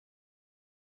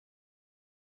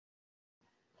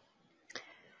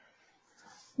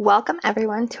Welcome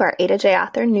everyone to our A2J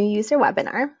Author New User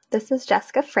webinar. This is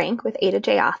Jessica Frank with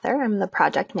A2J Author. I'm the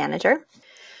project manager.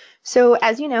 So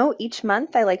as you know, each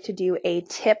month I like to do a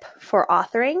tip for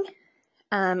authoring.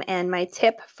 And my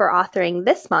tip for authoring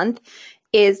this month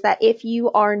is that if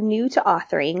you are new to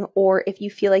authoring or if you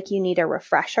feel like you need a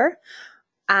refresher,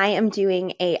 I am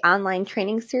doing an online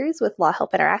training series with Law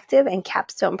Help Interactive and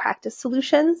Capstone Practice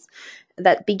Solutions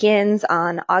that begins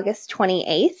on August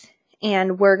 28th.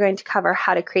 And we're going to cover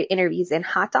how to create interviews in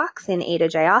Hot Docs in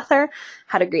A2J Author,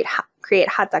 how to create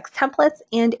Hot Docs templates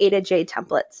and A2J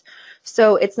templates.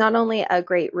 So it's not only a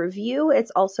great review,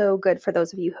 it's also good for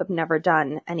those of you who have never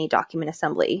done any document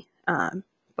assembly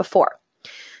before.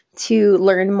 To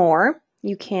learn more,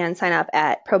 you can sign up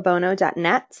at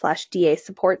probono.net/DA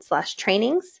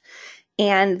support/trainings.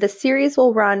 And the series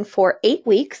will run for 8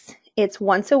 weeks. It's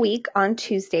once a week on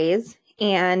Tuesdays.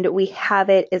 And we have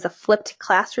it as a flipped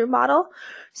classroom model.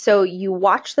 So you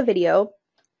watch the video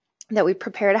that we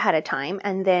prepared ahead of time,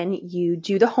 and then you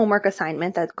do the homework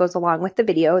assignment that goes along with the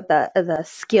video, the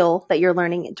skill that you're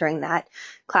learning during that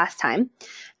class time.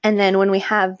 And then when we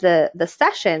have the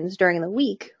sessions during the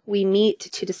week, we meet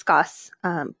to discuss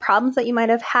problems that you might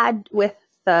have had with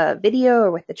the video or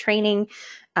with the training,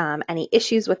 any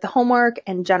issues with the homework,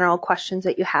 and general questions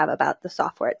that you have about the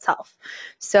software itself.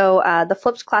 So the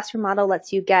flipped classroom model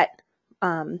lets you get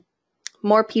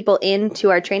more people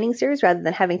into our training series rather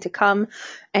than having to come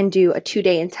and do a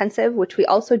 2-day intensive, which we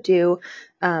also do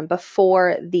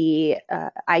before the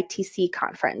ITC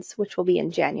conference, which will be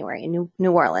in January in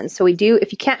New Orleans. So we do,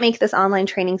 if you can't make this online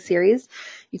training series,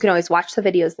 you can always watch the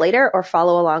videos later or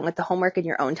follow along with the homework in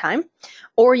your own time,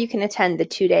 or you can attend the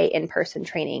 2-day in-person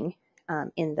training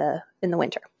in the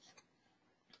winter.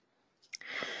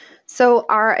 So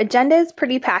our agenda is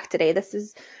pretty packed today. This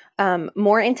is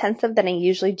more intensive than I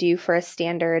usually do for a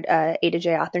standard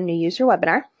A2J Author New User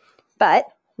webinar, but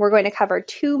we're going to cover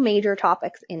 2 major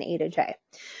topics in A2J.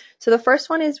 So the first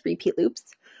one is repeat loops.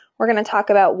 We're going to talk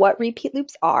about what repeat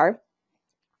loops are,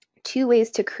 2 ways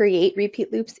to create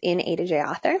repeat loops in A2J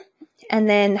Author, and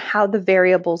then how the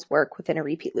variables work within a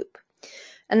repeat loop.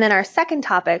 And then our second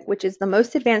topic, which is the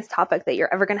most advanced topic that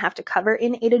you're ever going to have to cover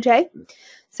in A2J.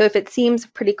 So if it seems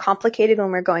pretty complicated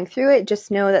when we're going through it,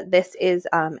 just know that this is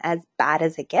as bad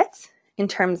as it gets in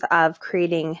terms of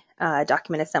creating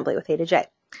document assembly with A2J.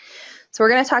 So we're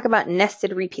going to talk about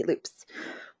nested repeat loops,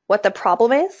 what the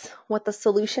problem is, what the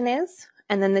solution is,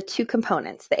 and then the 2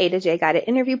 components, the A2J guided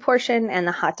interview portion and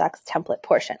the Hot Docs template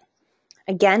portion.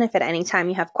 Again, if at any time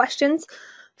you have questions,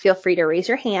 feel free to raise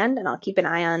your hand and I'll keep an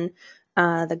eye on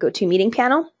the GoToMeeting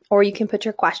panel, or you can put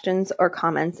your questions or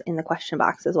comments in the question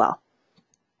box as well.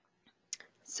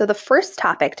 So the first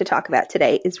topic to talk about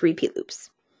today is repeat loops.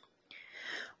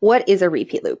 What is a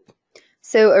repeat loop?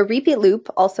 So a repeat loop,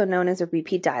 also known as a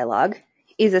repeat dialogue,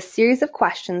 is a series of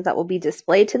questions that will be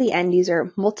displayed to the end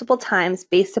user multiple times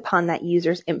based upon that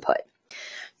user's input.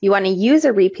 You want to use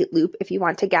a repeat loop if you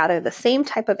want to gather the same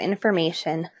type of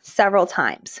information several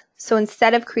times. So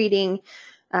instead of creating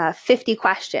 50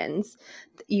 questions,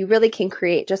 you really can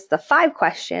create just the 5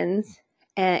 questions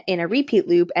in a repeat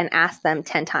loop and ask them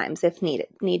 10 times if need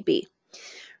be.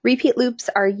 Repeat loops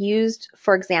are used,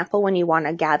 for example, when you want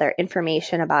to gather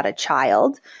information about a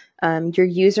child. Your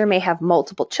user may have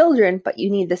multiple children, but you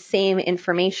need the same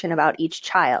information about each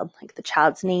child, like the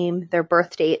child's name, their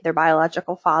birth date, their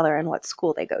biological father, and what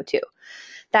school they go to.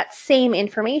 That same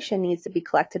information needs to be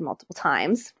collected multiple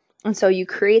times. And so you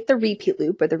create the repeat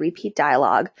loop or the repeat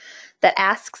dialogue that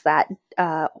asks that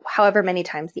however many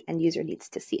times the end user needs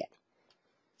to see it.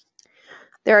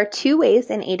 There are 2 ways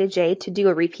in A2J to do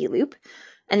a repeat loop,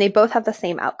 and they both have the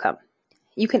same outcome.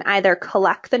 You can either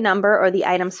collect the number or the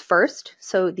items first,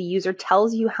 so the user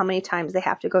tells you how many times they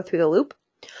have to go through the loop,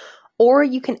 or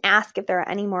you can ask if there are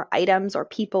any more items or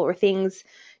people or things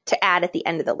to add at the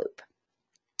end of the loop.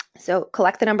 So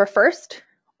collect the number first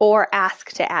or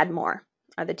ask to add more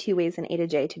are the 2 ways in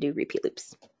A2J to do repeat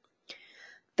loops.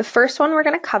 The first one we're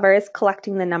going to cover is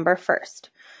collecting the number first.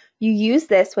 You use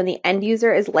this when the end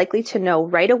user is likely to know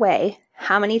right away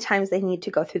how many times they need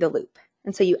to go through the loop.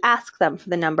 And so you ask them for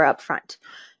the number up front.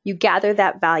 You gather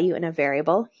that value in a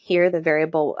variable. Here, the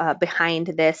variable behind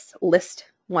this list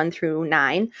 1 through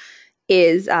 9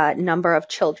 is number of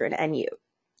children, NU.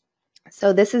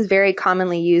 So this is very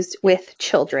commonly used with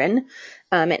children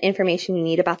and information you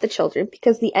need about the children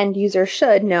because the end user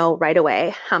should know right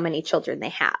away how many children they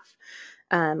have.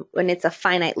 When it's a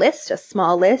finite list, a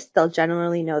small list, they'll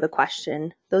generally know the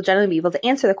question. They'll generally be able to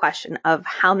answer the question of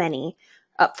how many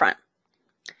up front.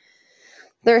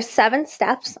 There are 7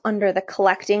 steps under the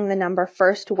collecting the number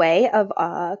first way of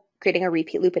creating a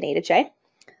repeat loop in A2J.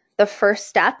 the first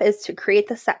step is to create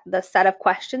the set of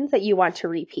questions that you want to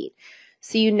repeat.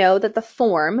 So you know that the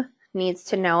form needs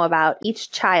to know about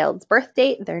each child's birth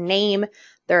date, their name,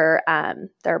 their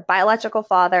biological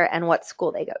father, and what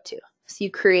school they go to. So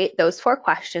you create those 4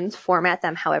 questions, format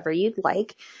them however you'd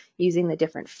like, using the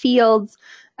different fields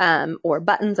or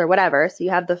buttons or whatever. So you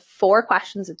have the 4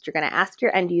 questions that you're going to ask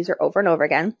your end user over and over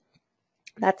again.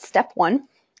 That's step 1.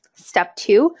 Step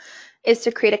 2 is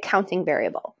to create a counting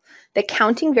variable. The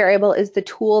counting variable is the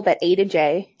tool that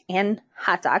A2J and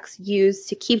HotDocs use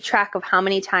to keep track of how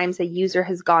many times a user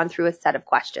has gone through a set of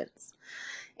questions.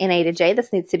 In A2J,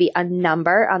 this needs to be a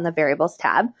number on the variables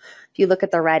tab. If you look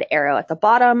at the red arrow at the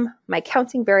bottom, my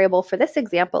counting variable for this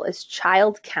example is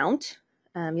child count.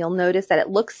 You'll notice that it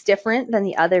looks different than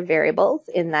the other variables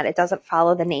in that it doesn't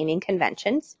follow the naming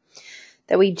conventions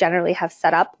that we generally have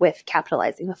set up with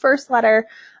capitalizing the first letter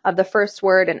of the first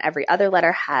word, and every other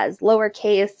letter has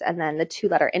lowercase and then the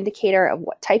 2-letter indicator of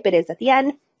what type it is at the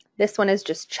end. This one is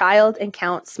just child and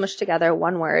count smushed together,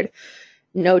 one word,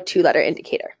 no 2-letter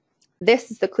indicator.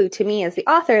 This is the clue to me as the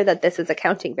author that this is a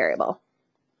counting variable.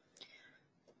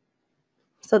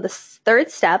 So the third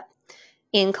step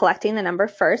in collecting the number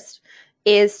first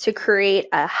is to create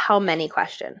a how many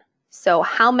question. So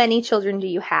how many children do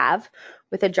you have,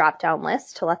 with a drop-down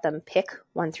list to let them pick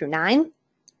 1 through 9.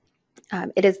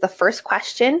 It is the first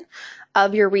question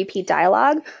of your repeat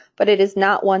dialogue, but it is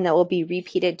not one that will be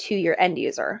repeated to your end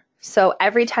user. So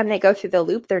every time they go through the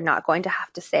loop, they're not going to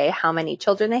have to say how many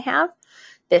children they have.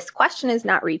 This question is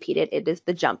not repeated. It is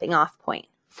the jumping off point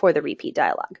for the repeat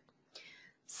dialogue.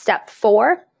 Step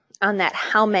 4, on that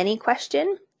how many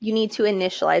question, you need to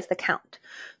initialize the count.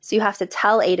 So you have to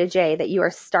tell A2J that you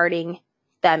are starting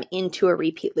them into a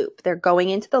repeat loop. They're going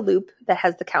into the loop that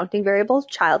has the counting variable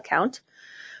child count.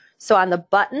 So on the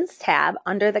buttons tab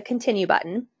under the continue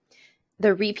button,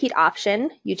 the repeat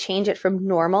option, you change it from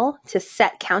normal to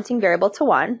set counting variable to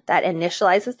 1. That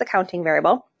initializes the counting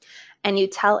variable. And you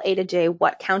tell A2J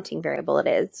what counting variable it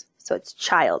is. So it's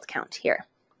child count here.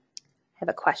 I have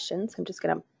a question, so I'm just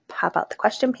going to pop out the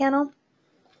question panel.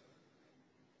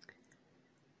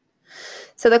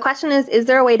 So the question is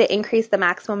there a way to increase the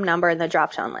maximum number in the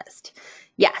drop-down list?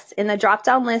 Yes, in the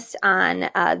drop-down list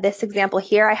on this example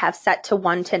here, I have set to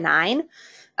 1 to 9.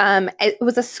 It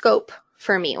was a scope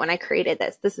for me when I created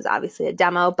this. This is obviously a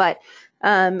demo, but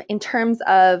in terms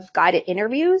of guided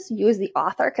interviews, you as the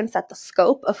author can set the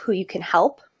scope of who you can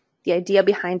help. The idea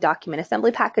behind document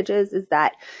assembly packages is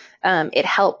that it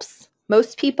helps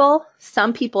most people.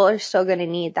 Some people are still going to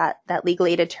need that legal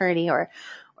aid attorney or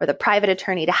the private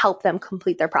attorney to help them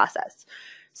complete their process.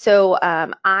 So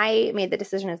I made the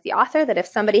decision as the author that if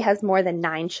somebody has more than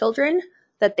 9 children,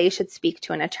 that they should speak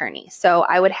to an attorney. So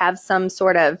I would have some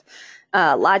sort of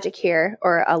logic here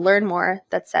or a learn more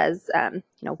that says,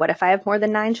 what if I have more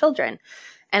than 9 children?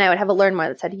 And I would have a learn more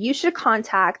that said, you should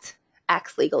contact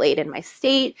X legal aid in my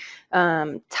state,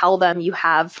 tell them you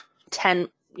have 10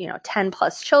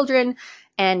 plus children,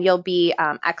 and you'll be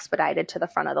expedited to the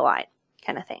front of the line,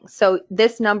 kind of thing. So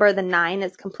this number, the 9,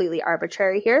 is completely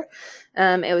arbitrary here.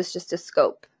 It was just a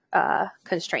scope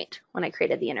constraint when I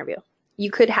created the interview. You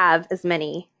could have as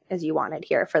many as you wanted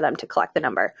here for them to collect the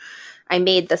number. I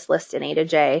made this list in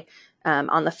A2J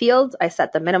on the fields. I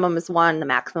set the minimum as 1, the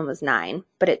maximum is 9,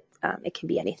 but it can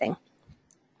be anything.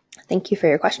 Thank you for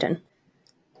your question.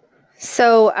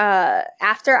 So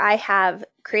after I have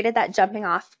created that jumping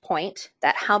off point,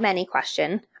 that how many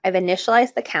question, I've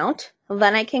initialized the count,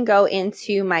 then I can go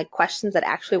into my questions that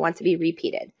actually want to be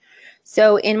repeated.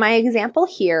 So in my example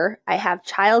here, I have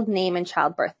child name and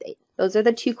child birth date. Those are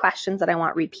the 2 questions that I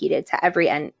want repeated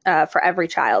to for every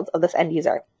child of this end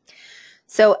user.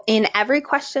 So in every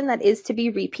question that is to be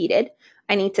repeated,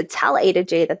 I need to tell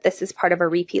A2J that this is part of a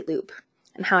repeat loop.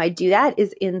 And how I do that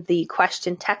is in the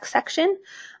question text section,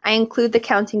 I include the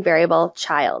counting variable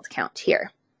child count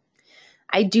here.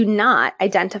 I do not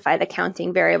identify the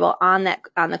counting variable on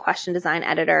the question design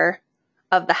editor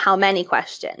of the how many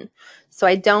question. So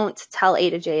I don't tell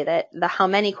A2J that the how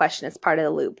many question is part of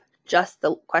the loop, just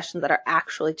the questions that are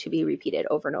actually to be repeated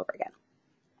over and over again.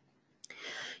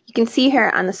 You can see here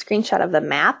on the screenshot of the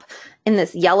map, in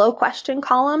this yellow question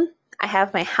column, I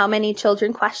have my how many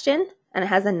children question, and it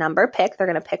has a number pick. They're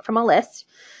going to pick from a list.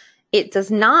 It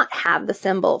does not have the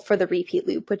symbol for the repeat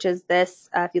loop, which is this.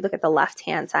 If you look at the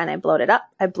left-hand side, I've blown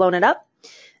it up.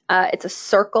 It's a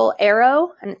circle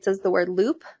arrow, and it says the word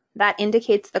loop. That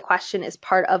indicates the question is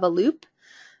part of a loop.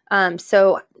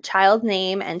 So child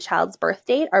name and child's birth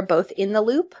date are both in the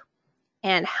loop,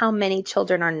 and how many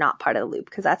children are not part of the loop,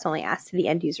 because that's only asked to the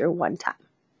end user 1 time.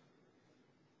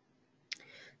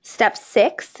 Step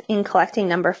 6 in collecting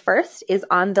number first is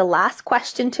on the last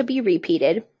question to be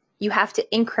repeated, you have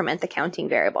to increment the counting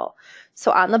variable.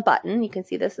 So on the button, you can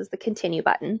see this is the continue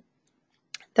button.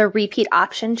 The repeat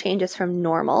option changes from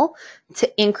normal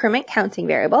to increment counting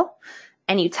variable,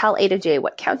 and you tell A2J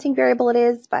what counting variable it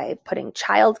is by putting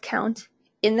child count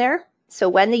in there. So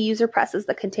when the user presses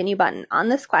the continue button on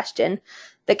this question,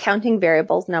 the counting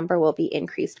variable's number will be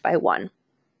increased by 1.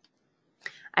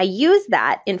 I use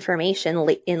that information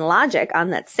in logic on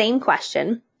that same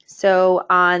question. So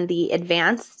on the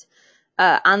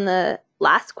on the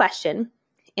last question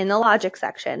in the logic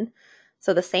section,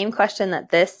 so the same question that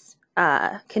this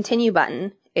continue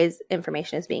button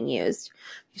information is being used.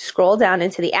 You scroll down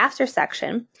into the after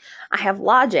section, I have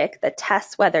logic that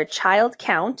tests whether child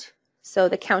count, so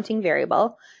the counting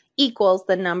variable, equals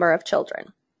the number of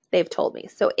children they've told me.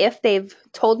 So if they've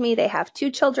told me they have 2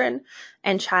 children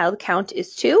and child count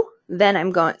is 2,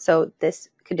 then so this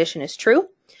condition is true.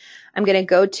 I'm going to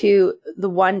go to the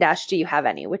 1 dash do you have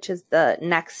any, which is the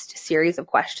next series of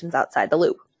questions outside the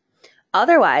loop.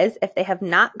 Otherwise, if they have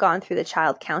not gone through the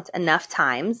child count enough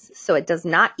times, so it does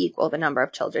not equal the number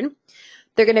of children,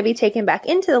 they're going to be taken back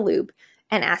into the loop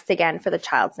and asked again for the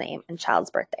child's name and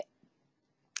child's birthday.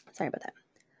 Sorry about that.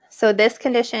 So this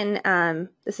condition,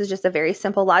 this is just a very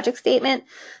simple logic statement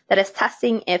that is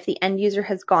testing if the end user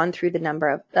has gone through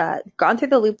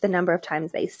the loop the number of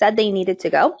times they said they needed to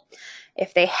go.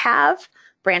 If they have,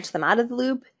 branch them out of the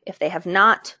loop. If they have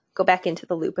not, go back into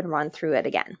the loop and run through it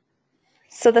again.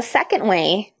 So the second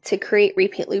way to create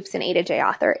repeat loops in A2J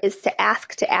Author is to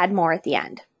ask to add more at the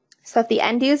end. So if the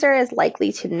end user is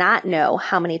likely to not know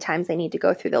how many times they need to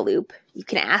go through the loop, you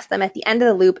can ask them at the end of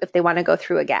the loop if they want to go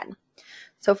through again.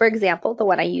 So for example, the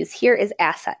one I use here is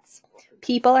assets.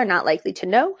 People are not likely to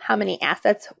know how many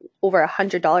assets over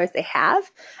 $100 they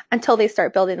have until they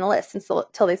start building the list,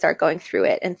 until they start going through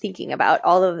it and thinking about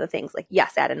all of the things like,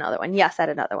 yes, add another one, yes, add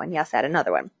another one, yes, add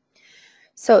another one.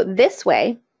 So this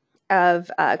way of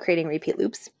creating repeat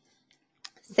loops,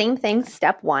 same thing,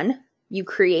 step 1, you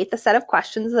create the set of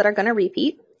questions that are going to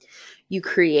repeat. You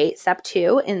create step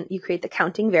 2, and you create the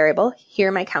counting variable.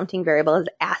 Here my counting variable is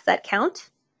asset count.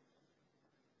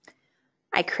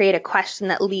 I create a question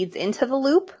that leads into the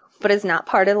loop, but is not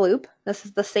part of the loop. This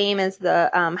is the same as the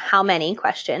how many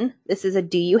question. This is a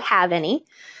do you have any?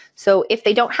 So if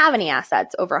they don't have any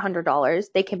assets over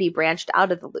 $100, they can be branched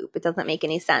out of the loop. It doesn't make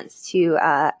any sense to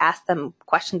ask them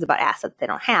questions about assets they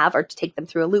don't have or to take them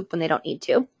through a loop when they don't need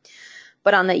to.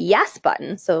 But on the yes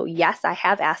button, so yes, I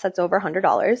have assets over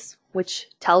 $100, which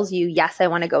tells you, yes, I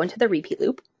want to go into the repeat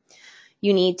loop.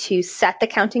 You need to set the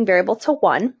counting variable to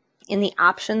 1 in the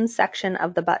options section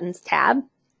of the buttons tab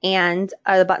and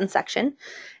the button section,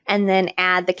 and then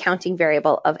add the counting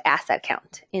variable of asset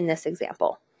count in this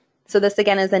example. So this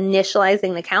again is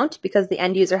initializing the count because the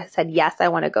end user has said, yes, I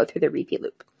want to go through the repeat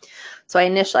loop. So I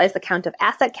initialize the count of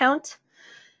asset count,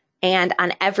 and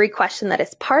on every question that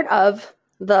is part of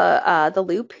the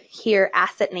loop, here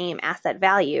asset name, asset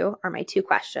value are my 2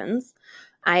 questions.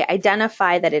 I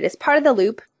identify that it is part of the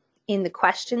loop in the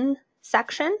question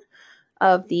section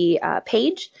of the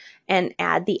page and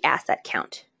add the asset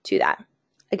count to that.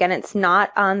 Again, it's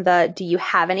not on the do you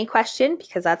have any question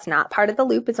because that's not part of the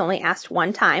loop. It's only asked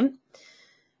 1 time.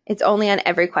 It's only on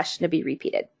every question to be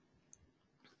repeated.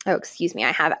 Oh, excuse me.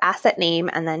 I have asset name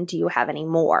and then do you have any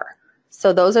more?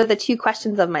 So those are the 2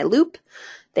 questions of my loop.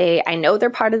 I know they're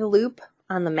part of the loop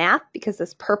on the map because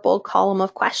this purple column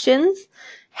of questions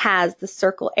has the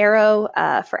circle arrow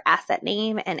for asset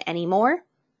name and any more,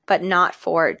 but not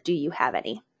for do you have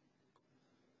any.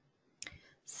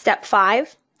 Step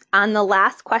 5, on the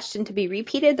last question to be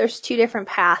repeated, there's 2 different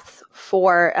paths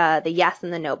for the yes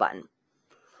and the no button.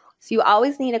 So you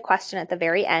always need a question at the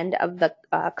very end of the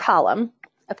column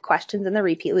of questions in the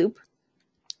repeat loop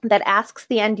that asks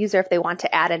the end user if they want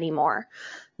to add any more.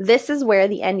 This is where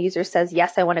the end user says,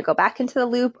 yes, I want to go back into the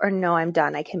loop, or no, I'm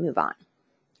done, I can move on.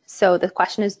 So the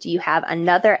question is, do you have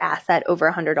another asset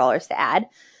over $100 to add?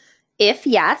 If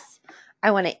yes,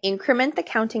 I want to increment the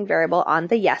counting variable on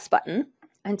the yes button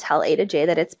and tell A2J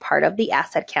that it's part of the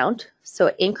asset count. So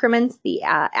it increments the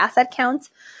asset count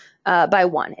by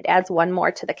 1. It adds 1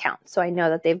 more to the count. So I know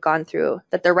that they've gone through,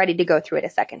 that they're ready to go through it a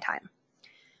second time.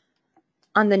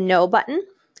 On the no button,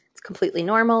 it's completely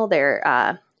normal.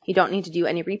 You don't need to do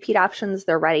any repeat options.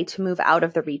 They're ready to move out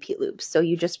of the repeat loops. So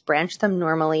you just branch them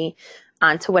normally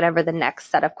onto whatever the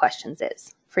next set of questions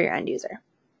is for your end user.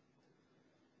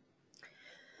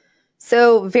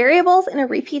 So variables in a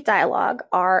repeat dialog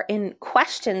are in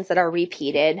questions that are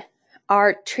repeated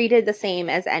are treated the same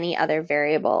as any other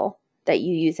variable that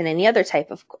you use in any other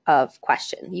type of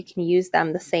question. You can use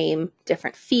them the same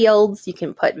different fields. You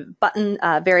can put button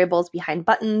variables behind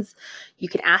buttons. You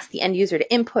can ask the end user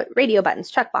to input radio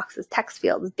buttons, checkboxes, text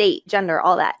fields, date, gender,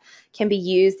 all that can be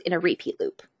used in a repeat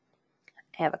loop.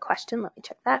 I have a question. Let me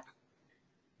check that.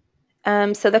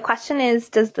 So the question is,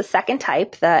 does the second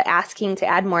type, the asking to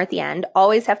add more at the end,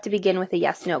 always have to begin with a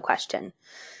yes/no question?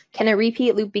 Can a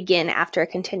repeat loop begin after a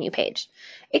continue page?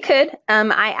 It could.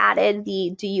 I added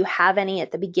the do you have any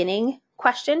at the beginning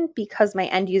question because my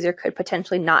end user could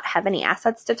potentially not have any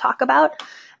assets to talk about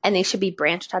and they should be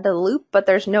branched out of the loop, but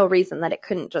there's no reason that it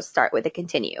couldn't just start with a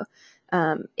continue.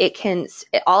 All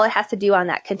it has to do on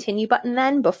that continue button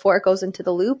then before it goes into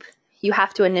the loop, you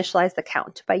have to initialize the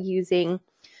count by using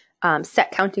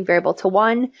set counting variable to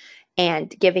 1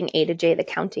 and giving A2J the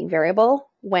counting variable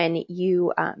when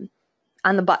you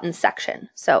on the button section.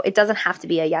 So it doesn't have to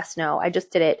be a yes, no. I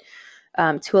just did it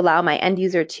to allow my end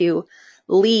user to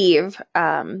leave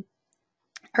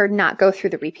or not go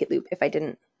through the repeat loop if they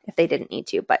didn't need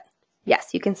to. But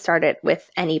yes, you can start it with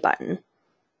any button.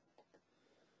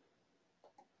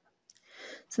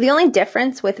 So the only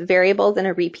difference with variables in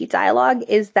a repeat dialog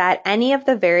is that any of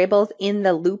the variables in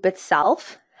the loop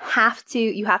itself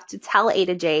you have to tell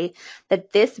A2J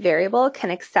that this variable can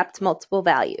accept multiple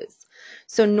values.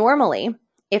 So normally,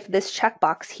 if this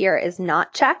checkbox here is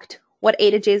not checked, what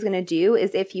A2J is going to do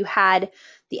is if you had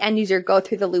the end user go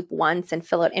through the loop once and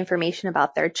fill out information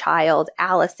about their child,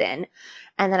 Allison,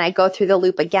 and then I go through the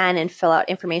loop again and fill out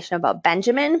information about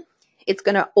Benjamin, it's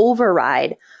going to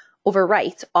overwrite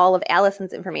all of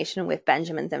Allison's information with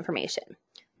Benjamin's information.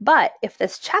 But if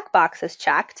this checkbox is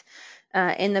checked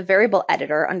in the variable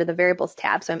editor under the variables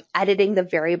tab, so I'm editing the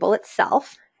variable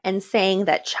itself and saying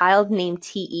that child name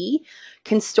TE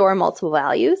can store multiple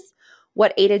values,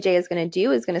 what A2J is going to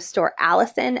do is going to store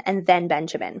Allison and then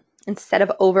Benjamin instead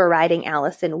of overriding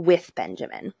Allison with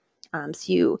Benjamin.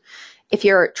 If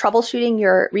you're troubleshooting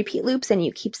your repeat loops and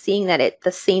you keep seeing that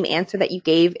the same answer that you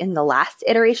gave in the last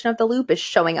iteration of the loop is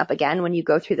showing up again when you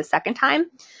go through the second time,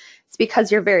 it's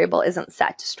because your variable isn't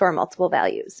set to store multiple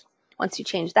values. Once you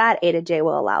change that, A2J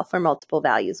will allow for multiple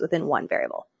values within one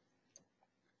variable.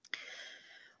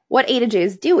 What A2J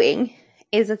is doing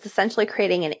is it's essentially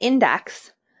creating an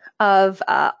index of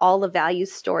all the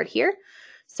values stored here.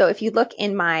 So if you look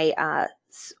in my, I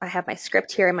have my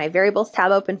script here in my variables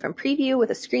tab open from preview with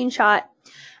a screenshot,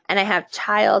 and I have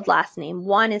child last name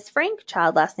 1 is Frank,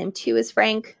 child last name 2 is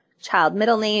Frank, child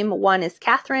middle name 1 is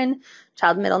Catherine,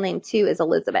 child middle name 2 is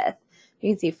Elizabeth.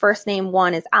 You can see first name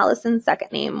 1 is Allison,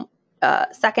 second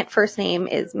first name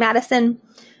is Madison.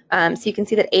 So you can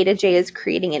see that A2J is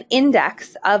creating an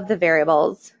index of the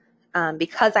variables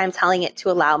because I'm telling it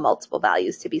to allow multiple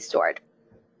values to be stored.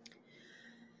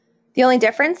 The only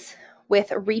difference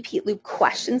with repeat loop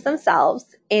questions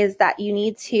themselves is that you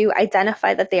need to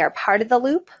identify that they are part of the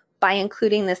loop by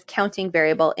including this counting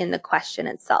variable in the question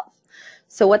itself.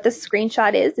 So what this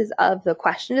screenshot is of the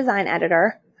question design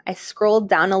editor. I scrolled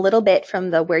down a little bit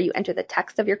from where you enter the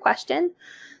text of your question.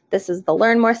 This is the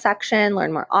Learn More section,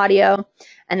 Learn More audio,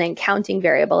 and then counting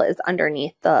variable is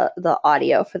underneath the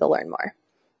audio for the Learn More.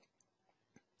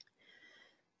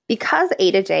 Because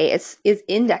A2J is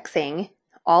indexing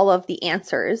all of the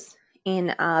answers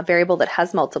in a variable that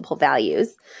has multiple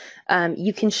values,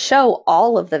 you can show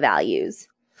all of the values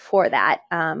for that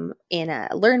in a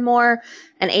Learn More,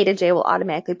 and A2J will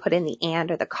automatically put in the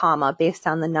and or the comma based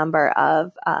on the number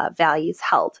of values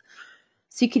held.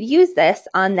 So you could use this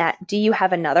on that, do you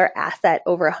have another asset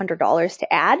over $100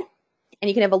 to add? And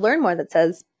you can have a Learn More that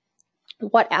says,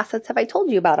 what assets have I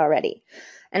told you about already?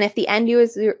 And if the end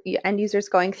user is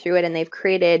going through it and they've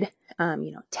created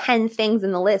 10 things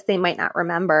in the list, they might not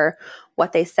remember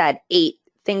what they said 8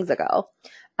 things ago.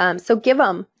 So give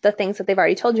them the things that they've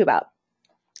already told you about.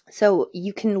 So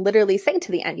you can literally say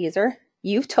to the end user,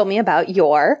 you've told me about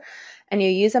your, and you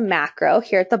use a macro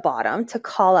here at the bottom to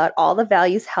call out all the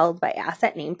values held by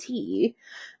asset name TE.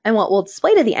 And what we'll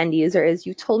display to the end user is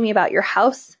you told me about your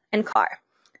house and car.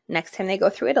 Next time they go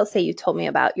through it, it'll say you told me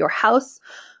about your house,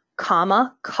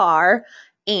 comma, car,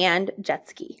 and jet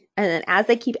ski. And then as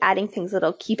they keep adding things,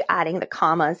 it'll keep adding the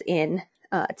commas in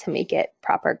to make it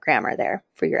proper grammar there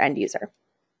for your end user.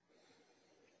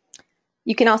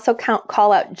 You can also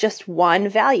call out just one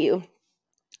value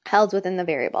held within the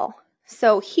variable.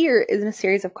 So here is a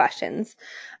series of questions.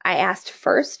 I asked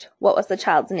first, what was the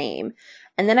child's name?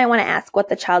 And then I want to ask what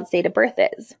the child's date of birth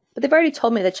is. But they've already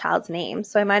told me the child's name,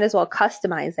 so I might as well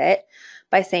customize it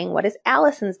by saying, what is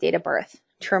Allison's date of birth?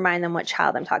 To remind them what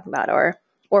child I'm talking about.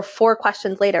 Or 4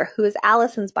 questions later, who is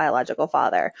Allison's biological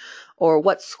father? Or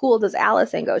what school does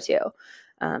Allison go to?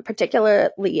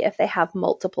 particularly if they have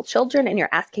multiple children and you're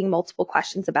asking multiple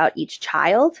questions about each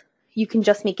child. You can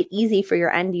just make it easy for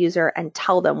your end user and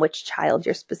tell them which child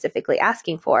you're specifically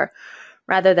asking for,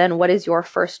 rather than what is your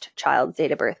first child's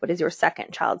date of birth, what is your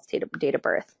second child's date of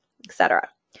birth, etc.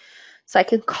 So I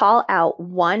can call out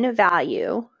one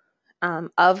value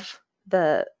of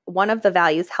one of the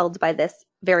values held by this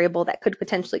variable that could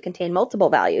potentially contain multiple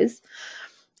values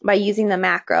by using the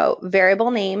macro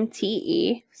variable name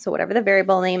TE, so whatever the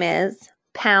variable name is,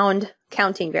 pound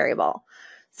counting variable.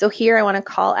 So here I want to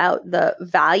call out the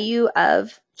value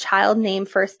of child name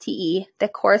first TE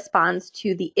that corresponds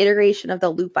to the iteration of the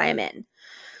loop I am in.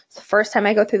 So first time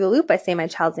I go through the loop, I say my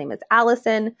child's name is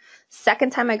Allison.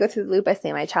 Second time I go through the loop, I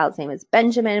say my child's name is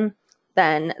Benjamin.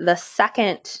 Then the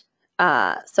second,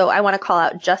 so I want to call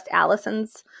out just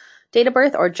Allison's date of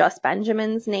birth or just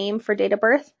Benjamin's name for date of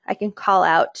birth. I can call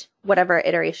out whatever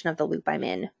iteration of the loop I'm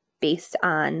in based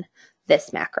on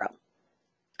this macro.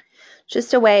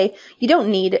 Just a way, you don't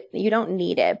need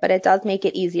it, but it does make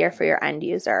it easier for your end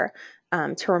user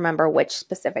to remember which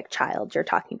specific child you're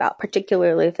talking about,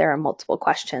 particularly if there are multiple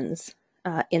questions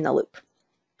in the loop.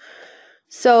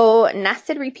 So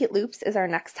nested repeat loops is our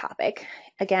next topic.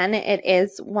 Again, it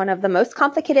is one of the most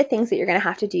complicated things that you're going to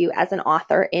have to do as an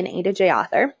author in A2J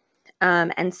author.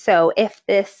 And so if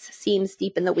this seems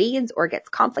deep in the weeds or gets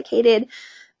complicated,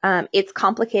 it's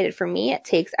complicated for me. It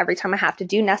takes, every time I have to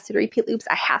do nested repeat loops,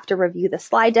 I have to review the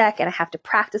slide deck and I have to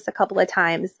practice a couple of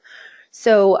times.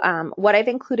 So what I've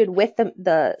included with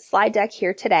the slide deck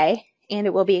here today, and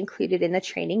it will be included in the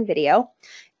training video,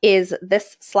 is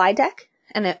this slide deck,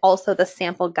 and also the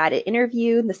sample guided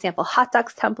interview, the sample hot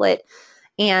docs template,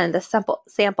 and the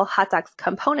sample hot docs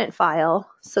component file,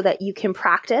 so that you can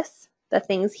practice the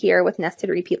things here with nested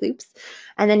repeat loops.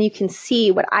 And then you can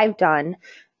see what I've done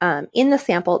in the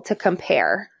sample to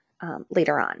compare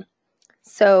later on.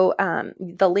 So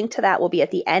the link to that will be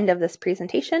at the end of this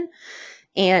presentation,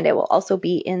 and it will also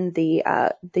be in the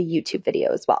YouTube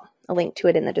video as well. A link to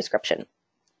it in the description.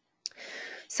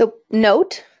 So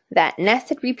note that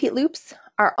nested repeat loops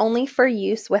are only for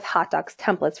use with hot docs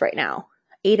templates right now.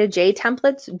 A2J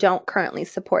templates don't currently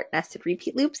support nested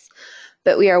repeat loops,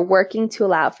 but we are working to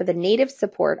allow for the native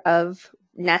support of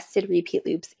nested repeat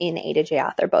loops in A2J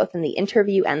author, both in the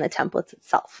interview and the templates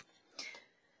itself.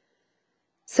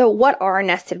 So what are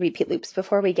nested repeat loops?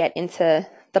 Before we get into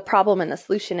the problem and the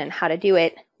solution and how to do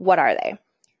it, what are they?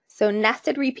 So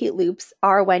nested repeat loops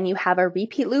are when you have a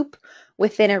repeat loop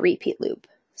within a repeat loop.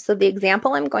 So the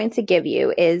example I'm going to give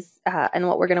you is, and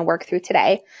what we're going to work through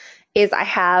today, is I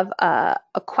have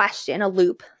a question, a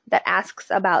loop, that asks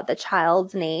about the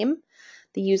child's name,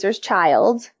 the user's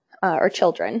child or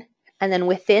children, and then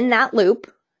within that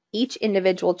loop, each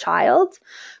individual child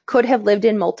could have lived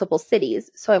in multiple cities.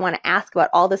 So I want to ask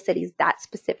about all the cities that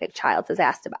specific child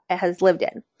has lived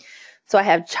in. So I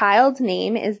have child's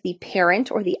name is the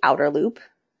parent or the outer loop.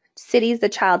 Cities the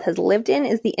child has lived in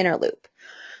is the inner loop.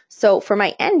 So for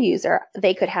my end user,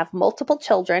 they could have multiple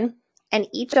children, and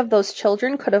each of those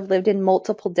children could have lived in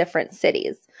multiple different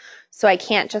cities. So I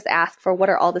can't just ask for what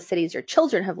are all the cities your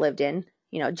children have lived in,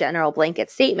 general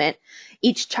blanket statement.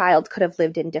 Each child could have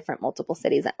lived in different multiple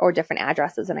cities or different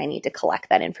addresses, and I need to collect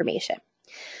that information.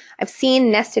 I've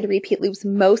seen nested repeat loops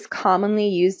most commonly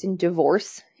used in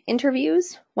divorce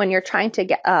interviews when you're trying to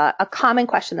get a common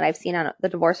question that I've seen on the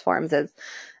divorce forums is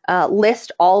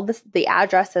list all the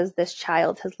addresses this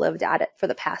child has lived at it for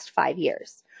the past 5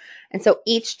 years. And so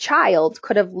each child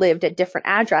could have lived at different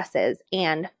addresses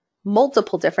and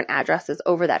multiple different addresses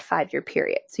over that 5-year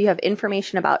period. So you have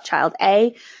information about child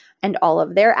A and all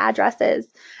of their addresses,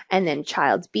 and then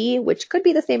child B, which could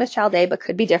be the same as child A, but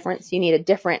could be different. So you need a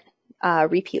different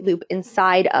repeat loop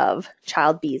inside of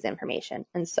child B's information,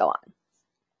 and so on.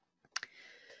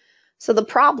 So the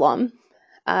problem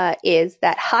is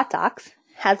that hot docs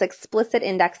has explicit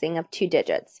indexing of 2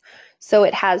 digits. So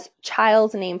it has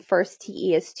child's name first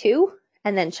TE is 2,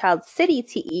 and then child city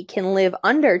TE can live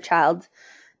under child's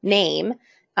name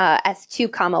as 2,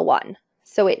 1.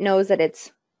 So it knows that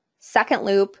it's second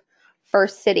loop,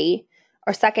 first city,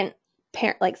 or second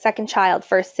parent, like second child,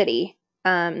 first city.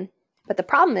 But the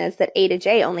problem is that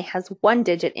A2J only has 1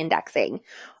 digit indexing.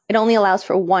 It only allows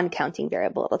for 1 counting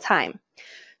variable at a time.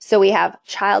 So we have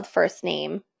child first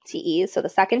name TE, so the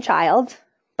second child,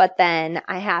 but then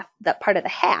I have that part of the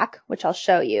hack, which I'll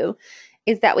show you,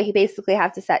 is that we basically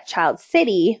have to set child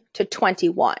city to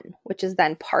 21, which is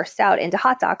then parsed out into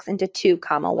hot docs into 2,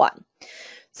 1.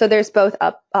 So there's both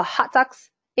a hot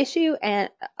docs issue and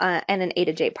an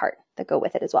A2J part that go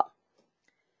with it as well.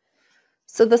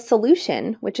 So the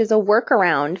solution, which is a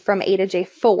workaround from A2J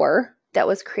 4, that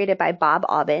was created by Bob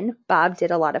Aubin. Bob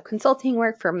did a lot of consulting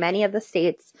work for many of the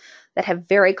states that have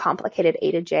very complicated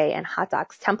A2J and hot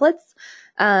docs templates.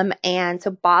 And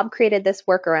so Bob created this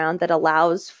workaround that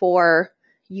allows for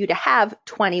you to have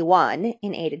 21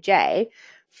 in A2J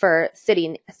for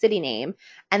city name,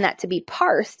 and that to be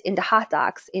parsed into hot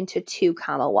docs into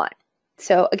 2,1.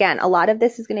 So again, a lot of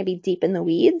this is going to be deep in the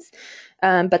weeds,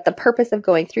 but the purpose of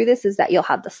going through this is that you'll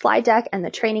have the slide deck and the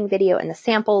training video and the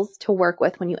samples to work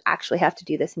with when you actually have to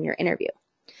do this in your interview.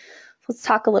 Let's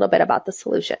talk a little bit about the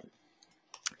solution.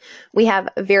 We have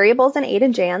variables in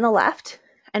A2J on the left,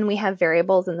 and we have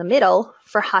variables in the middle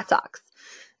for hot docs.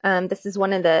 This is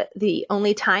one of the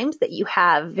only times that you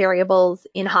have variables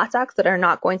in hot docs that are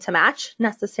not going to match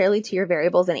necessarily to your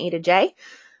variables in A2J,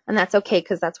 and that's okay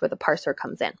because that's where the parser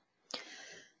comes in.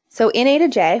 So in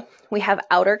A2J, we have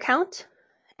outer count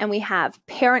and we have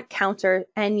parent counter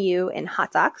NU in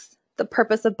hot docs. The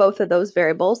purpose of both of those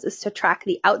variables is to track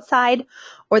the outside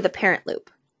or the parent loop.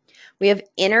 We have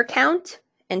inner count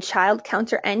and child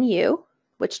counter NU,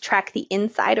 which track the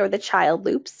inside or the child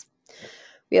loops.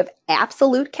 We have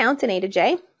absolute count in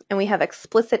A2J, and we have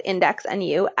explicit index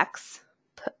NU,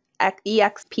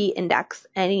 EXP index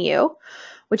NU,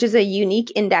 which is a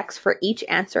unique index for each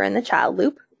answer in the child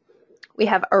loop. We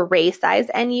have array size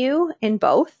NU in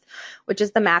both, which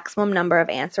is the maximum number of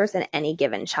answers in any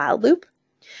given child loop.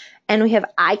 And we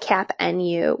have ICAP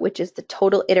NU, which is the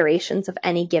total iterations of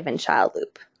any given child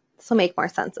loop. This will make more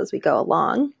sense as we go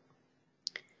along.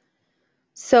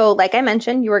 So like I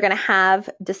mentioned, you are going to have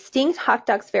distinct hot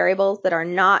docs variables that are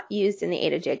not used in the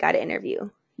A2J guided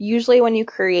interview. Usually when you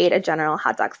create a general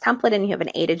hot docs template and you have an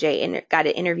A2J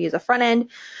guided interview as a front end,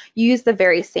 you use the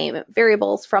very same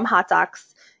variables from hot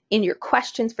docs in your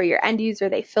questions for your end user.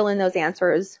 They fill in those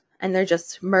answers and they're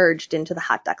just merged into the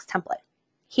hot docs template.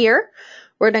 Here,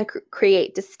 we're going to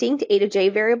create distinct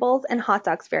A2J variables and hot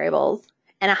docs variables,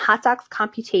 and a hot docs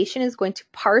computation is going to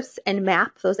parse and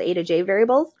map those A2J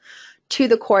variables to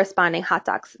the corresponding hot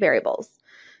docs variables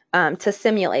to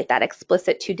simulate that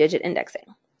explicit 2-digit indexing.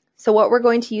 So what we're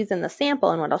going to use in the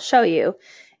sample and what I'll show you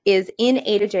is in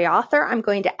A2J author, I'm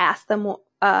going to ask them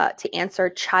to answer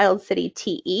child city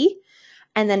TE.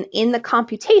 And then in the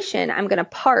computation, I'm going to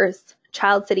parse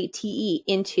child city TE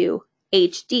into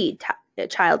HD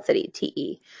child city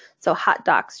TE. So hot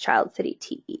docs child city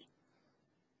TE.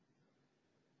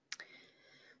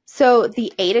 So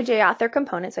the A2J author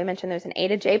component, so I mentioned there's an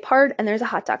A2J part and there's a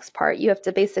hot docs part. You have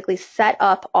to basically set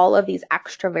up all of these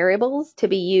extra variables to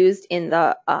be used in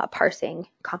the parsing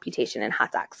computation in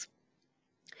hot docs.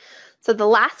 So the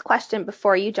last question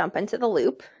before you jump into the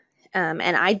loop, and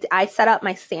I set up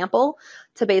my sample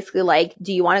to basically like,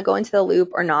 do you want to go into the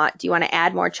loop or not? Do you want to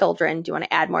add more children? Do you want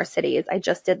to add more cities? I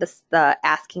just did the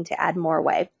asking to add more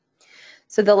way.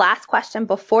 So the last question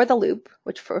before the loop,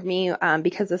 which for me,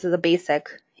 because this is a basic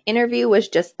interview, was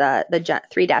just the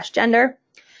 3-gender.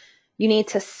 You need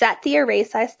to set the array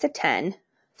size to 10.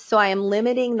 So I am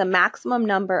limiting the maximum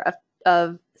number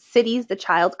of cities the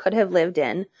child could have lived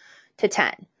in to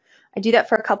 10. I do that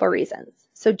for a couple reasons.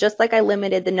 So just like I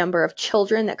limited the number of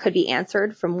children that could be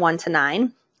answered from 1 to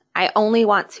 9, I only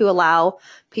want to allow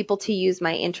people to use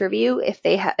my interview if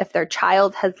their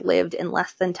child has lived in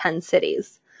less than 10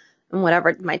 cities, and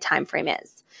whatever my time frame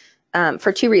is,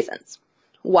 for 2 reasons.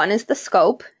 One is the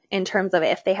scope in terms of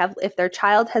if their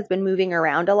child has been moving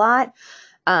around a lot,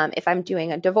 if I'm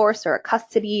doing a divorce or a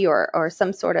custody or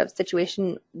some sort of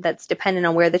situation that's dependent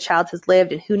on where the child has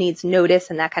lived and who needs notice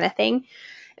and that kind of thing.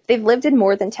 If they've lived in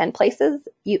more than 10 places,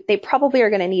 they probably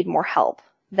are going to need more help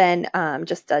than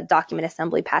just a document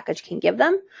assembly package can give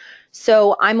them.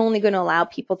 So I'm only going to allow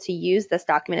people to use this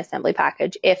document assembly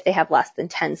package if they have less than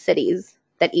 10 cities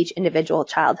that each individual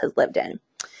child has lived in.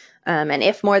 And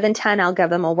if more than 10, I'll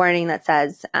give them a warning that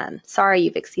says, sorry,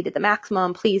 you've exceeded the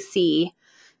maximum. Please see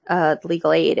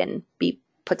legal aid and be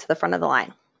put to the front of the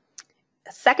line.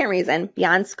 The second reason,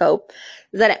 beyond scope,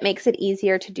 is that it makes it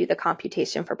easier to do the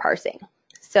computation for parsing.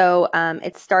 So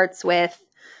it starts with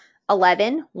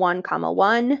 11, 1,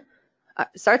 1,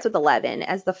 starts with 11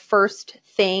 as the first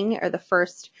thing or the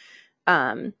first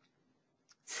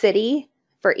city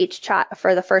for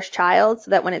for the first child,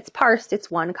 so that when it's parsed, it's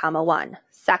 1, 1.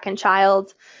 Second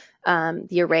child,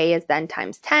 the array is then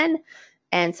times 10,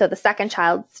 and so the second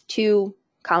child's 2,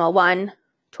 1,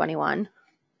 21,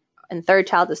 and third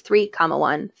child is 3,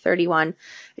 1, 31.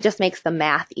 It just makes the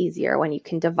math easier when you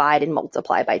can divide and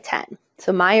multiply by 10.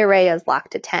 So my array is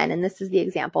locked to 10, and this is the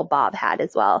example Bob had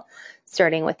as well,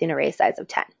 starting with an array size of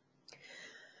 10.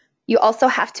 You also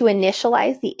have to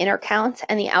initialize the inner count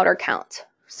and the outer count.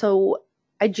 So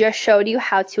I just showed you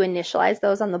how to initialize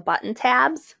those on the button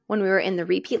tabs when we were in the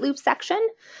repeat loop section.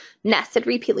 Nested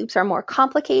repeat loops are more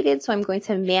complicated, so I'm going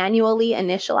to manually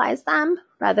initialize them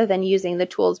rather than using the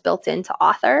tools built into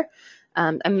Author.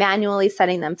 I'm manually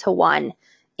setting them to 1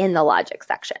 in the logic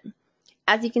section.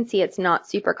 As you can see, it's not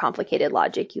super complicated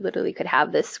logic. You literally could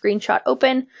have this screenshot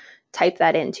open, type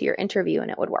that into your interview, and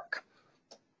it would work.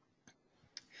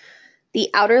 The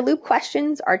outer loop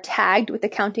questions are tagged with the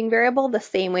counting variable the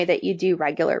same way that you do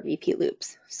regular repeat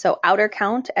loops. So outer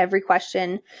count, every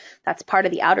question that's part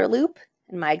of the outer loop.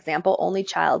 In my example, only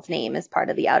child's name is part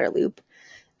of the outer loop.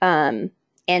 And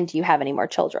do you have any more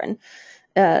children?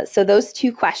 So those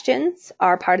 2 questions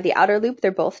are part of the outer loop.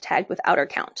 They're both tagged with outer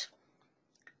count.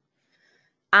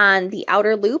 On the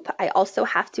outer loop, I also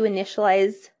have to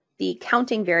initialize the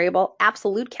counting variable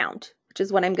absolute count, which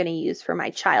is what I'm going to use for my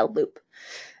child loop.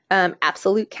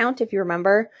 Absolute count, if you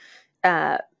remember,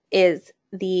 is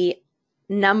the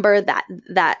number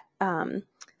that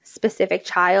specific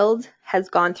child has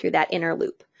gone through that inner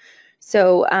loop.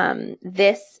 So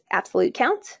this absolute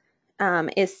count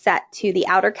is set to the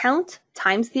outer count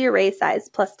times the array size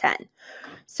plus 10.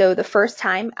 So the first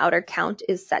time outer count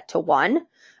is set to 1,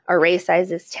 array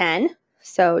size is 10,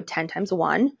 so 10 times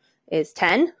 1 is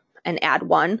 10, and add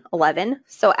 1, 11.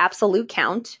 So absolute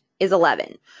count is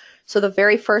 11. So the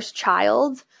very first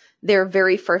child, their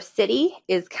very first city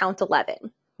is count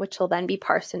 11, which will then be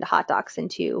parsed into hot docs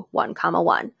into 1,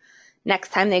 1.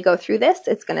 Next time they go through this,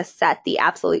 it's going to set the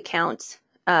absolute count.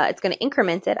 It's going to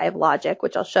increment it. I have logic,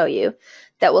 which I'll show you,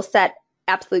 that will set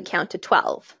absolute count to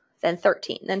 12, then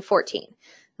 13, then 14.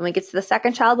 When it gets to the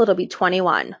second child, it'll be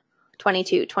 21,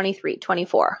 22, 23,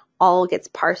 24. All gets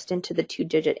parsed into the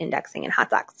 2-digit indexing in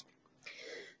hot docs.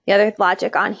 The other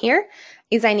logic on here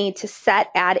is I need to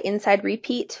set add inside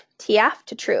repeat TF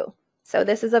to true. So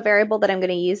this is a variable that I'm going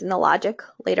to use in the logic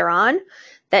later on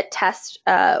that tests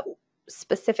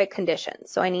specific conditions.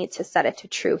 So I need to set it to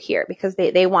true here because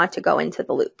they want to go into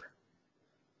the loop.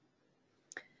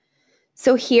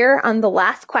 So here on the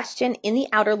last question in the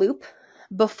outer loop,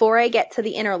 before I get to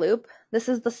the inner loop, this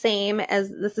is the same as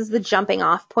this is the jumping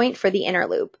off point for the inner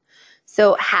loop.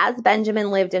 So has Benjamin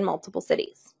lived in multiple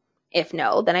cities? If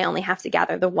no, then I only have to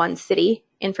gather the 1 city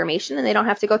information and they don't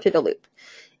have to go through the loop.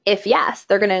 If yes,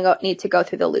 they're going to need to go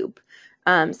through the loop.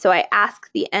 So I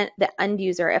ask the end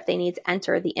user if they need to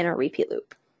enter the inner repeat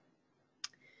loop.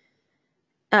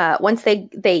 Once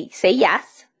they say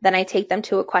yes, then I take them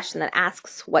to a question that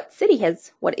asks what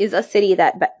is a city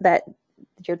that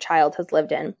your child has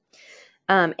lived in.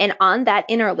 And on that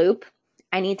inner loop,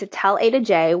 I need to tell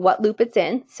A2J what loop it's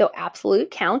in. So absolute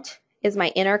count is my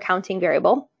inner counting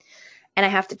variable. And I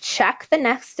have to check the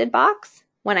nested box.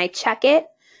 When I check it,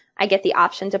 I get the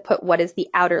option to put what is the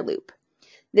outer loop.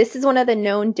 This is one of the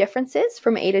known differences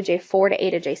from A2J4 to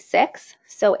A2J6.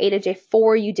 So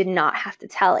A2J4, you did not have to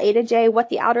tell A2J what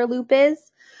the outer loop is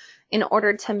in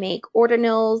order to make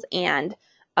ordinals and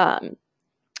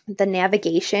the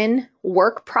navigation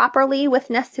work properly with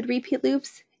nested repeat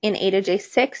loops. In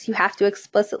A2J6, you have to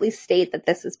explicitly state that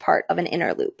this is part of an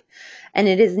inner loop, and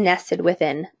it is nested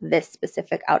within this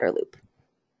specific outer loop.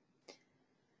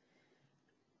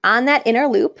 On that inner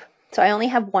loop, so I only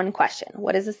have 1 question.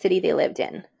 What is the city they lived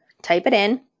in? Type it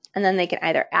in, and then they can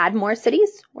either add more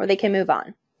cities or they can move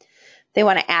on. If they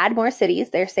want to add more cities,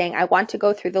 they're saying, I want to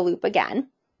go through the loop again.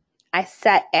 I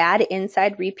set add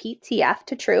inside repeat TF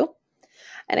to true,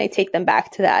 and I take them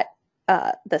back to that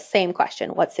the same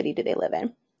question. What city do they live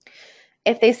in?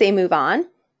 If they say move on,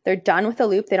 they're done with the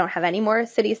loop. They don't have any more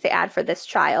cities to add for this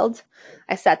child.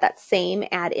 I set that same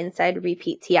add inside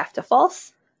repeat TF to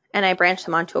false, and I branch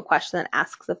them onto a question that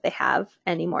asks if they have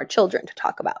any more children to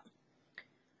talk about.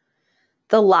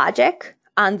 The logic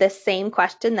on this same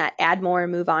question, that add more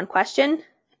and move on question,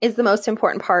 is the most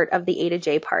important part of the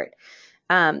A2J part.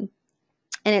 And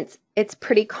it's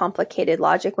pretty complicated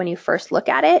logic when you first look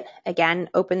at it. Again,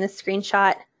 open the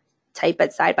screenshot, type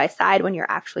it side by side when you're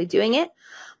actually doing it,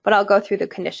 but I'll go through the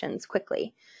conditions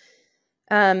quickly.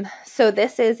 So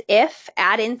this is if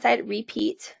add inside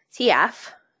repeat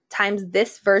TF times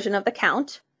this version of the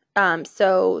count.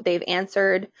 So they've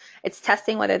answered, it's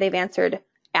testing whether they've answered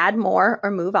add more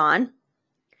or move on.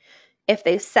 If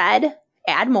they said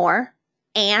add more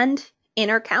and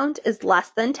inner count is less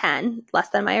than 10, less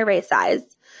than my array size,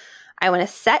 I want to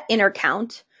set inner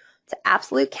count to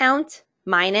absolute count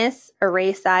minus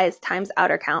array size times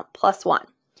outer count plus 1.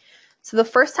 So the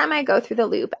first time I go through the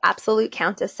loop, absolute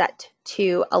count is set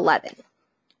to 11.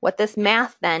 What this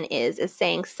math then is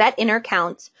saying set inner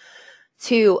count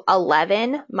to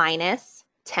 11 minus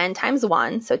 10 times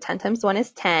 1. So 10 times 1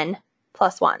 is 10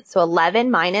 plus 1. So 11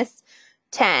 minus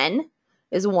 10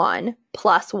 is 1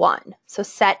 plus 1. So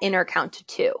set inner count to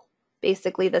 2.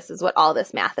 Basically, this is what all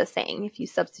this math is saying if you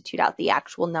substitute out the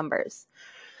actual numbers.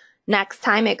 Next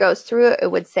time it goes through,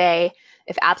 it would say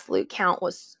if absolute count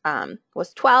was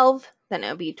 12, then it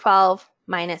would be 12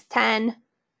 minus 10,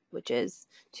 which is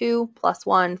 2 plus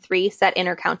 1, 3, set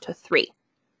inner count to 3.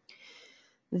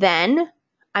 Then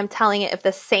I'm telling it if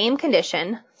the same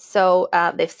condition, so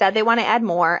they've said they want to add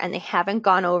more and they haven't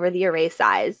gone over the array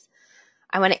size,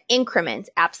 I want to increment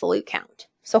absolute count.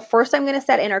 So first I'm going to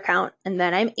set inner count and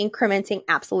then I'm incrementing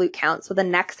absolute count. So the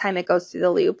next time it goes through the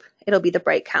loop, it'll be the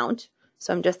break count.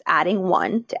 So I'm just adding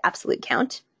 1 to absolute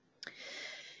count.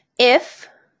 If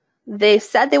they've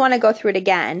said they want to go through it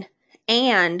again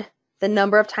and the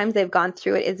number of times they've gone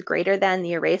through it is greater than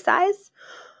the array size,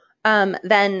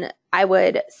 then I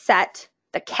would set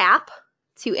the cap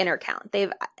to inner count.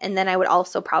 And then I would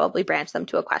also probably branch them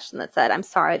to a question that said, I'm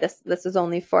sorry, this is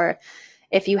only for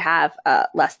if you have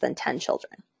less than 10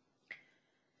 children.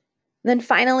 Then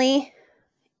finally,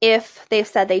 if they've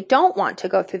said they don't want to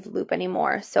go through the loop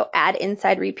anymore, so add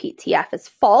inside repeat TF is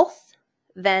false,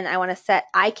 then I want to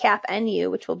set ICAP NU,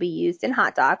 which will be used in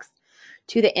hot docs,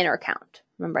 to the inner count.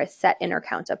 Remember, I set inner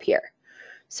count up here.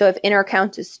 So if inner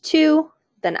count is 2,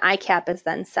 then ICAP is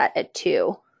then set at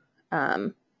 2,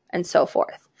 and so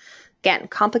forth. Again,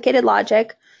 complicated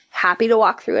logic. Happy to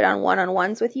walk through it on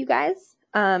one-on-ones with you guys.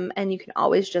 And you can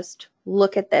always just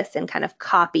look at this and kind of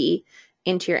copy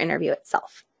into your interview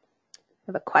itself. I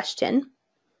have a question.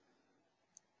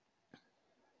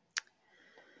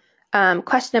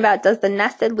 Question about, does the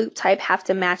nested loop type have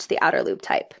to match the outer loop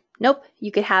type? Nope.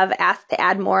 You could have asked to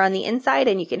add more on the inside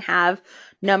and you can have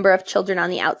number of children on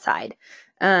the outside.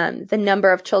 The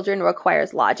number of children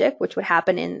requires logic, which would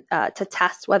happen to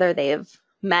test whether they've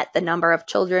met the number of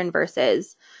children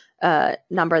versus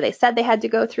number they said they had to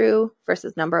go through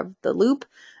versus number of the loop.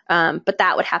 But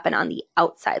that would happen on the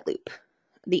outside loop.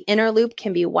 The inner loop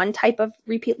can be one type of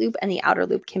repeat loop and the outer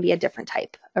loop can be a different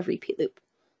type of repeat loop.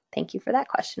 Thank you for that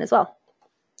question as well.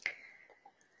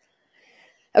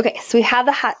 Okay, so we have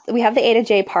the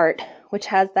A2J part, which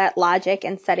has that logic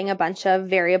and setting a bunch of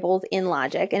variables in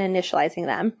logic and initializing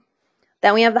them.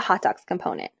 Then we have the hot docs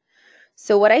component.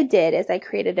 So what I did is I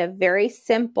created a very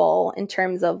simple, in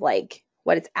terms of like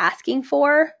what it's asking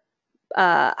for,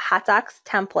 hot docs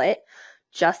template,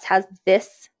 just has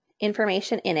this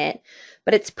information in it,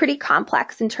 but it's pretty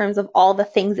complex in terms of all the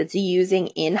things it's using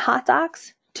in hot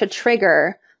docs to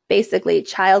trigger basically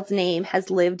child's name has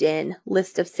lived in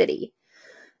list of city.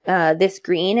 This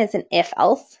green is an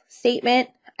if-else statement.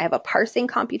 I have a parsing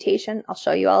computation. I'll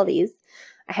show you all these.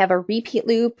 I have a repeat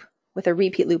loop with a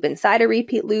repeat loop inside a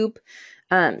repeat loop.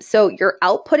 So your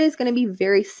output is going to be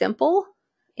very simple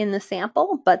in the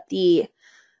sample, but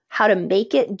how to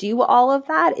make it do all of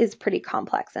that is pretty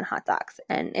complex in hot docs.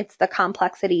 And it's the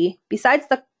complexity, besides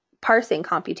the parsing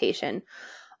computation,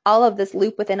 all of this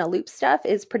loop within a loop stuff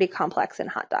is pretty complex in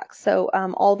hot docs. So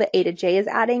all the A2J is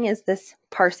adding is this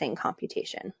parsing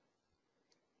computation.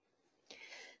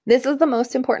 This is the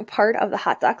most important part of the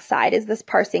hot docs side, is this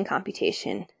parsing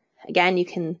computation. Again, you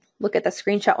can look at the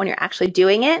screenshot when you're actually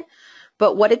doing it,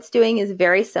 but what it's doing is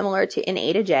very similar to in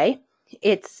A2J.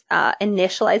 It's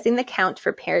initializing the count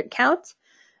for parent count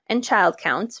and child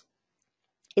count.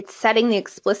 It's setting the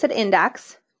explicit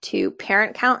index to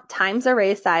parent count times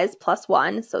array size plus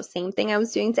 1. So same thing I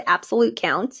was doing to absolute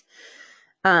count.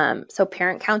 So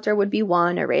parent counter would be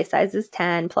 1, array size is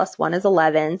 10, plus 1 is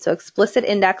 11. So explicit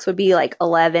index would be like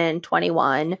 11,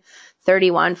 21,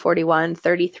 31, 41,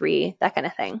 33, that kind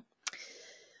of thing.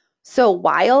 So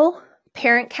while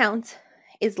parent count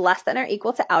is less than or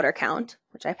equal to outer count,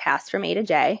 which I passed from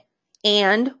A2J,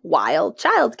 and while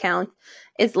child count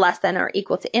is less than or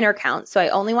equal to inner count. So I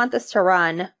only want this to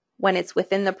run when it's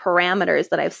within the parameters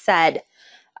that I've set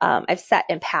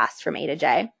and passed from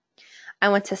A2J. I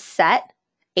want to set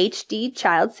HD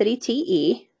child city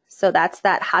TE. So that's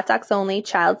that hot docs only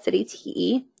child city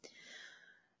TE.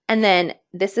 And then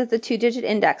this is the 2-digit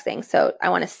indexing. So I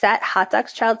want to set hot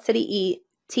docs child city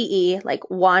TE like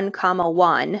 1,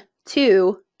 1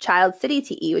 to child city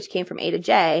TE, which came from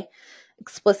A2J,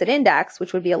 explicit index,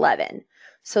 which would be 11.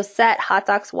 So set hot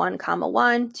docs 1,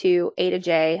 1 to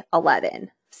A2J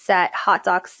 11. Set hot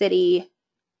docs city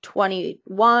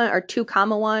 21 or 2,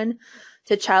 1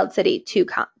 to child city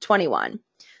 21.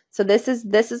 So this is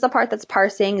the part that's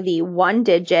parsing the 1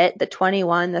 digit, the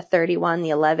 21, the 31, the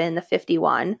 11, the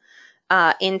 51,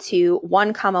 into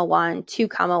 1, 1, 2,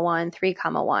 1, 3,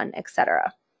 1,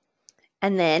 etc.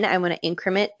 And then I'm going to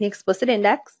increment the explicit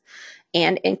index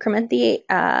and increment the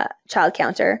child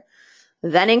counter,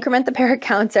 then increment the parent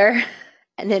counter,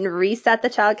 and then reset the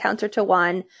child counter to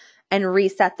 1, and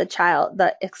reset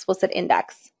the explicit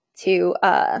index to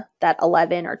that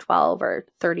 11 or 12 or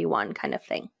 31 kind of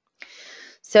thing.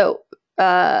 So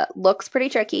looks pretty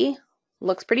tricky,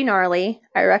 looks pretty gnarly.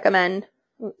 I recommend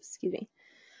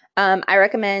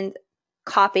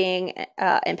copying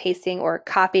and pasting, or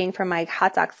copying from my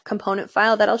hot docs component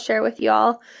file that I'll share with you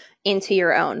all into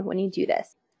your own when you do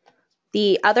this.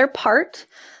 The other part,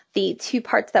 the two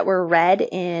parts that were read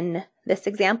in this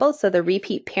example, so the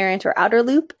repeat parent or outer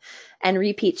loop and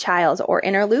repeat child or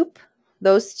inner loop,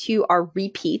 those two are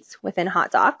repeats within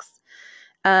hot docs.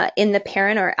 In the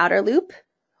parent or outer loop,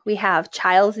 we have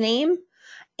child's name,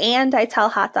 and I tell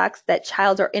hot docs that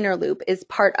child or inner loop is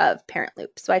part of parent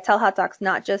loop. So I tell hot docs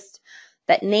not just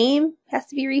that name has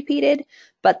to be repeated,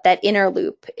 but that inner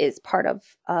loop is part of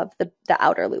the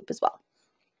outer loop as well.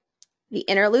 The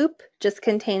inner loop just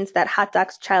contains that hot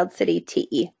docs child city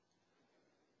TE.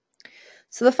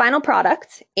 So the final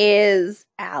product is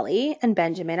Allie and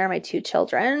Benjamin are my two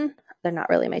children. They're not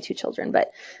really my two children,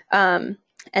 but and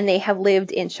they have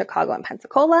lived in Chicago and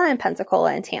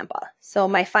Pensacola and Tampa. So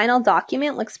my final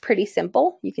document looks pretty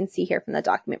simple. You can see here from the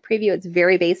document preview, it's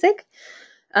very basic,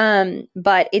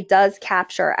 but it does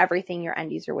capture everything your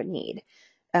end user would need.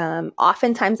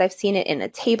 Oftentimes I've seen it in a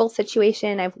table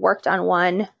situation. I've worked on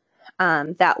one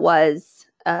that was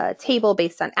a table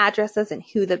based on addresses and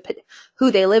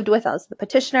who they lived with as the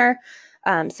petitioner.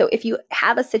 So if you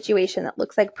have a situation that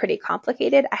looks like pretty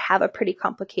complicated, I have a pretty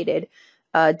complicated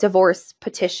divorce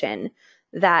petition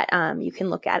that you can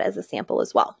look at as a sample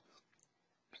as well.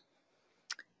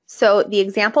 So the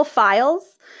example files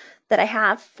that I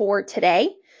have for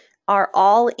today are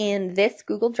all in this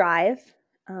Google Drive.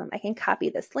 I can copy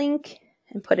this link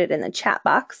and put it in the chat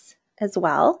box as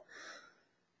well.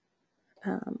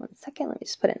 1 second, let me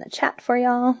just put it in the chat for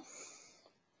y'all.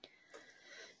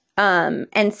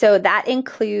 And so that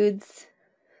includes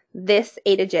this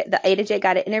A2J, the A2J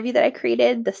guided interview that I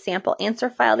created, the sample answer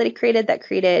file that I created that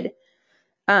created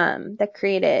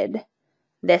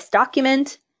this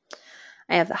document.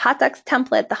 I have the hot docs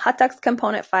template, the hot docs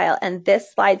component file, and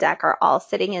this slide deck are all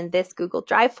sitting in this Google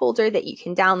Drive folder that you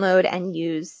can download and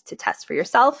use to test for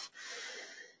yourself.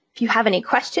 If you have any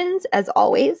questions, as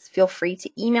always, feel free to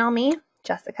email me,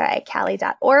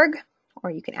 jessica@cali.org,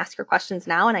 or you can ask your questions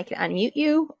now and I can unmute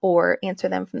you or answer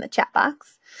them from the chat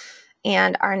box.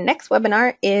 And our next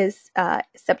webinar is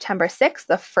September 6th,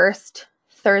 the first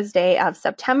Thursday of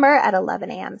September at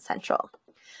 11 a.m. Central.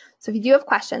 So if you do have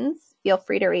questions, feel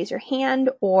free to raise your hand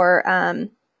or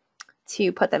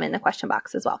to put them in the question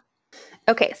box as well.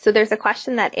 Okay, so there's a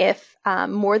question that if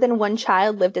more than one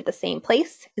child lived at the same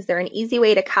place, is there an easy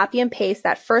way to copy and paste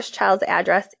that first child's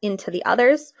address into the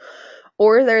others?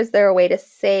 Or is there a way to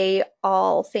say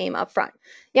all same up front?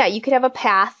 Yeah, you could have a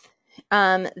path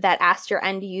that asks your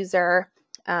end user.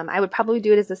 I would probably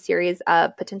do it as a series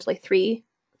of potentially three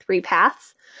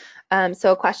paths.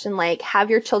 So a question like,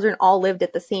 have your children all lived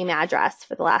at the same address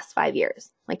for the last 5 years?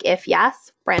 Like if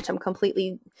yes, branch them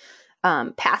completely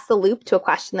past the loop to a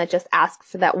question that just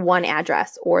asks for that one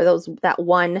address, or that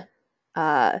one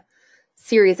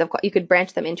series of, you could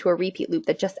branch them into a repeat loop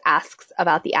that just asks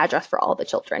about the address for all the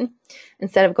children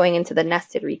instead of going into the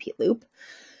nested repeat loop.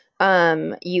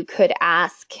 You could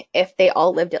ask if they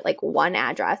all lived at like one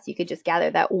address. You could just gather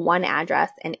that one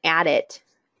address and add it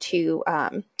to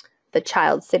the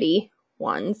child city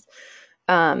ones.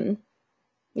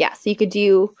 Yeah, so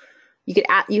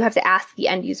you have to ask the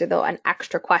end user though an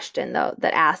extra question though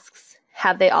that asks,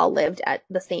 have they all lived at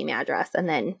the same address, and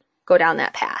then go down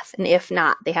that path. And if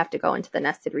not, they have to go into the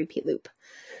nested repeat loop.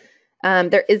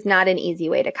 There is not an easy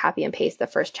way to copy and paste the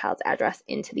first child's address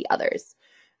into the others.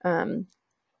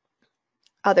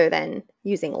 Other than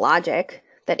using logic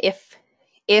that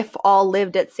if all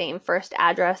lived at same first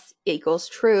address equals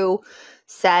true,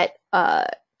 set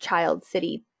child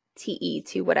city TE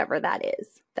to whatever that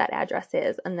address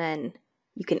is, and then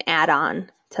you can add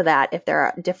on to that if there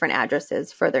are different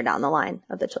addresses further down the line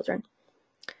of the children.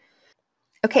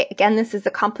 Okay, again, this is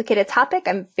a complicated topic.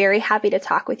 I'm very happy to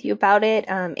talk with you about it.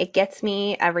 It gets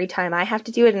me every time I have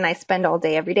to do it, and I spend all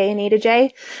day every day in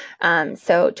A2J.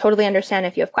 So totally understand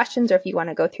if you have questions or if you want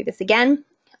to go through this again.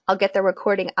 I'll get the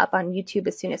recording up on YouTube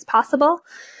as soon as possible,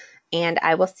 and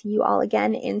I will see you all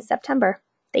again in September.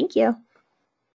 Thank you.